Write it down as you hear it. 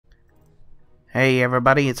Hey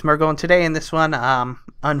everybody, it's Murgo, and today in this one,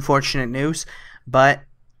 unfortunate news, but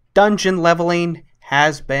dungeon leveling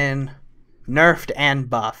has been nerfed and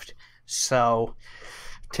buffed. So,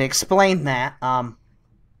 to explain that,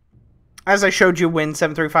 as I showed you when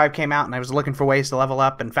 735 came out and I was looking for ways to level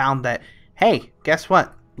up and found that, hey, guess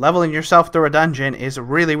what? Leveling yourself through a dungeon is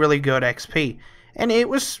really, really good XP. And it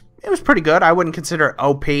was pretty good. I wouldn't consider it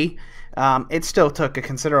OP. It still took a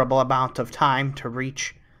considerable amount of time to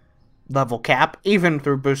reach level cap, even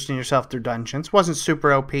through boosting yourself through dungeons. Wasn't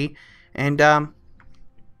super OP, and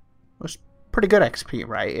was pretty good XP,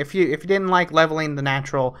 right? If you didn't like leveling the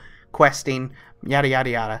natural questing, yada yada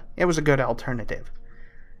yada, it was a good alternative.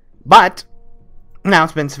 But now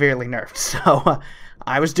it's been severely nerfed. So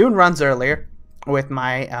I was doing runs earlier with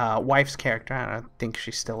my wife's character. I don't think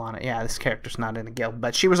she's still on it. Yeah, this character's not in a guild,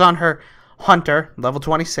 but she was on her hunter, level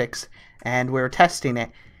 26, and we were testing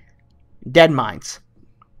it. Dead mines.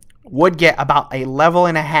 Would get about a level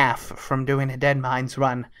and a half from doing a Dead Mines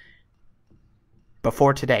run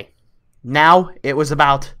before today. Now it was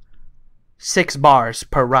about 6 bars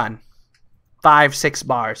per run. 5-6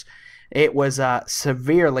 bars. It was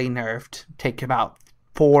severely nerfed. Take about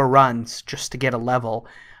 4 runs just to get a level.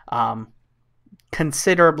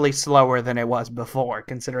 Considerably slower than it was before,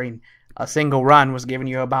 considering a single run was giving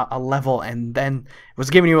you about a level and then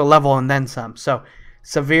some. So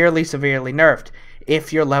severely nerfed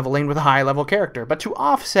if you're leveling with a high level character. But to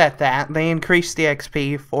offset that, they increased the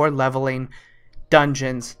XP for leveling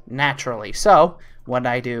dungeons naturally. So what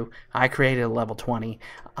I do, I created a level 20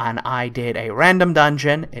 and I did a random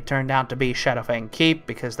dungeon. It turned out to be Shadowfang Keep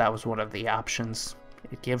because that was one of the options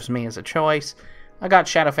it gives me as a choice. I got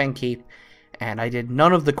Shadowfang Keep and I did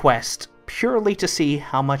none of the quests purely to see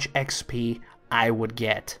how much XP I would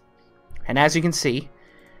get. And as you can see,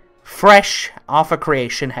 fresh off of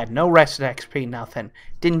creation, had no rested XP, nothing.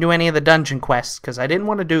 Didn't do any of the dungeon quests because I didn't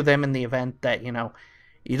want to do them in the event that, you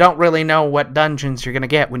don't really know what dungeons you're going to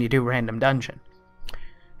get when you do random dungeon.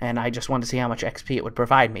 And I just wanted to see how much XP it would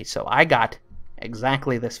provide me. So I got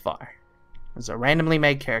exactly this far. As a randomly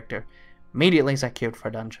made character, immediately as I queued for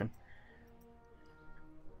a dungeon.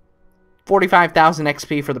 45,000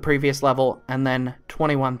 XP for the previous level, and then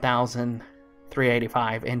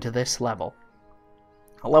 21,385 into this level.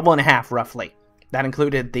 A level and a half, roughly. That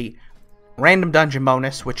included the random dungeon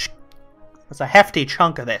bonus, which was a hefty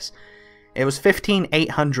chunk of this. It was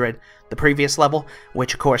 15,800 the previous level,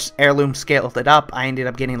 which of course heirloom scaled it up. I ended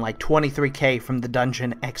up getting like 23k from the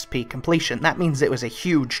dungeon XP completion. That means it was a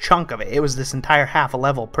huge chunk of it. It was this entire half a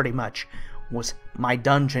level, pretty much, was my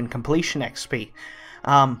dungeon completion XP.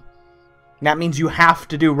 That means you have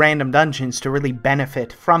to do random dungeons to really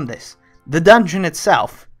benefit from this. The dungeon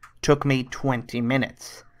itself took me 20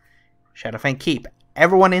 minutes. Shadowfang Keep.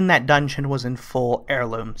 Everyone in that dungeon was in full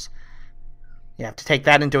heirlooms. You have to take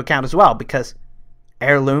that into account as well, because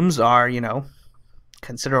heirlooms are,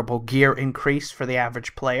 considerable gear increase for the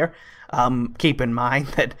average player. Keep in mind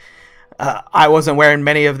that I wasn't wearing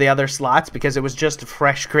many of the other slots because it was just a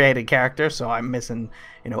fresh created character, so I'm missing,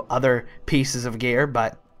 other pieces of gear,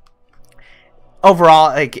 but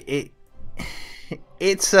overall,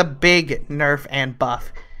 it's a big nerf and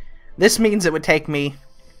buff. This means it would take me,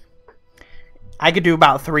 I could do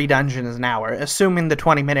about 3 dungeons an hour, assuming the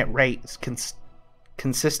 20-minute rates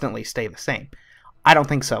consistently stay the same. I don't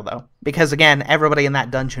think so, though, because, again, everybody in that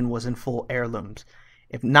dungeon was in full heirlooms.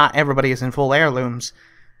 If not everybody is in full heirlooms,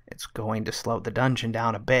 it's going to slow the dungeon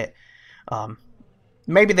down a bit.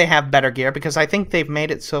 Maybe they have better gear, because I think they've made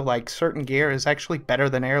it so, certain gear is actually better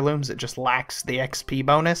than heirlooms. It just lacks the XP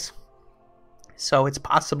bonus. So it's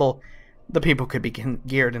possible the people could be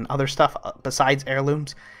geared in other stuff besides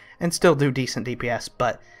heirlooms and still do decent DPS,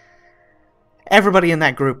 but everybody in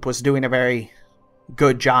that group was doing a very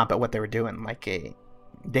good job at what they were doing.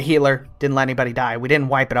 The healer didn't let anybody die. We didn't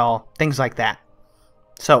wipe it all. Things like that.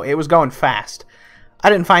 So it was going fast. I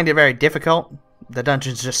didn't find it very difficult. The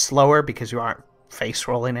dungeon's just slower because you aren't face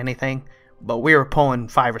rolling anything, but we were pulling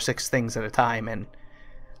 5 or 6 things at a time, and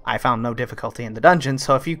I found no difficulty in the dungeon.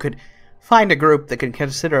 So if you could find a group that could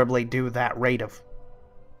considerably do that rate of,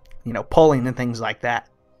 pulling and things like that,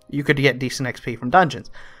 you could get decent XP from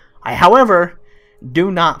dungeons. I, however,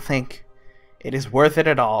 do not think it is worth it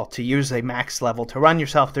at all to use a max level to run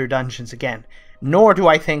yourself through dungeons again. Nor do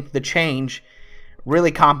I think the change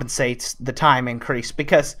really compensates the time increase,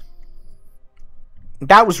 because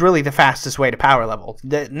that was really the fastest way to power level.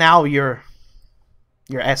 Now you're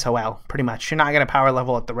SOL, pretty much. You're not going to power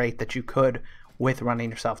level at the rate that you could with running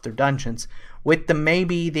yourself through dungeons, with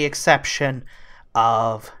maybe the exception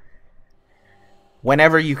of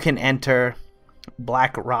whenever you can enter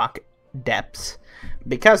Black Rock depths,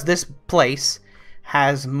 because this place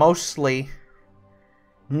has mostly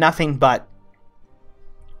nothing but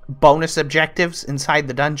bonus objectives inside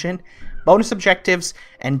the dungeon. Bonus objectives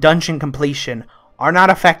and dungeon completion are not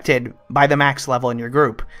affected by the max level in your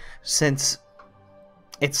group, since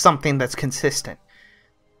it's something that's consistent.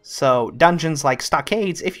 So dungeons like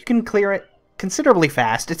Stockades, if you can clear it considerably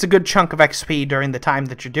fast, it's a good chunk of XP during the time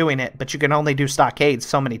that you're doing it, but you can only do Stockades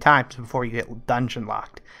so many times before you get dungeon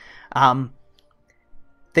locked.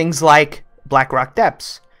 Things like Blackrock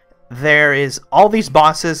Depths. There is, all these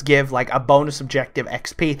bosses give like a bonus objective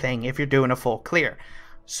XP thing if you're doing a full clear.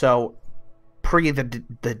 So pre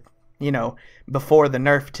before the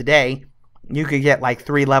nerf today, you could get like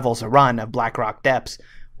 3 levels a run of Blackrock Depths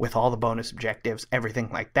with all the bonus objectives, everything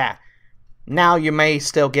like that. Now you may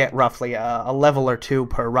still get roughly a level or 2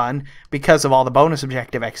 per run because of all the bonus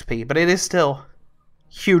objective XP, but it is still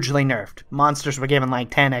hugely nerfed. Monsters were given like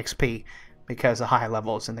 10 XP because of high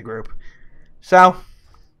levels in the group. So,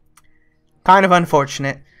 kind of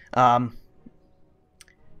unfortunate.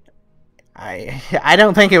 I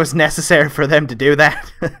don't think it was necessary for them to do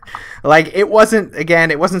that. Like, it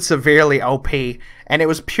wasn't severely OP, and it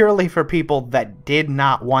was purely for people that did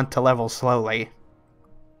not want to level slowly.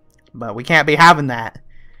 But we can't be having that.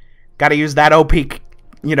 Gotta use that OP,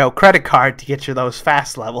 credit card to get you those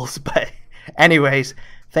fast levels. But anyways,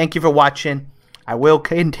 thank you for watching. I will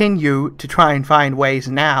continue to try and find ways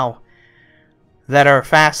now that are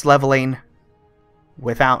fast leveling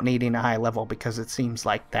without needing a high level, because it seems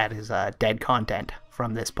like that is dead content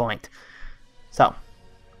from this point. So,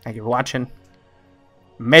 thank you for watching.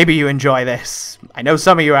 Maybe you enjoy this. I know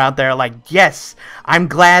some of you are out there like, yes, I'm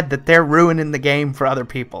glad that they're ruining the game for other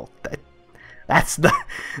people. That's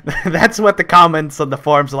what the comments on the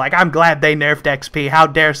forums are like. I'm glad they nerfed XP. How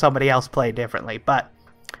dare somebody else play differently? But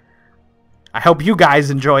I hope you guys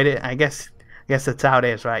enjoyed it. I guess that's how it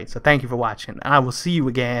is, right? So thank you for watching. I will see you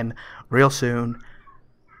again real soon.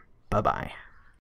 Bye-bye.